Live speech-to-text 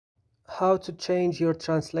How to change your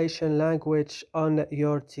translation language on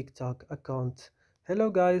your TikTok account. Hello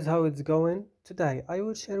guys, how it's going? Today I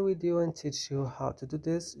will share with you and teach you how to do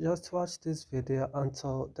this. Just watch this video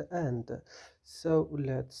until the end. So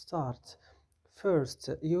let's start. First,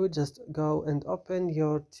 you will just go and open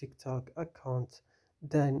your TikTok account.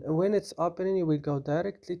 Then when it's opening, you will go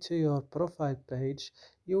directly to your profile page.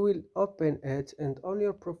 You will open it, and on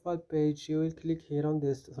your profile page you will click here on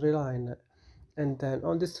this three line, and then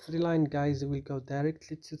on this three line, guys, you will go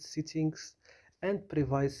directly to settings and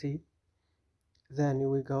privacy. Then you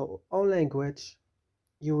will go on language.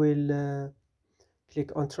 You will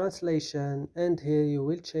click on translation, and here you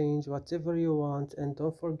will change whatever you want, and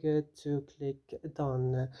don't forget to click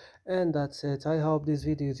done. And that's it. I hope this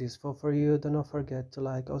video is useful for you. Do not forget to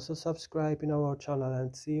like, also subscribe in our channel,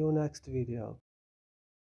 and see you next video.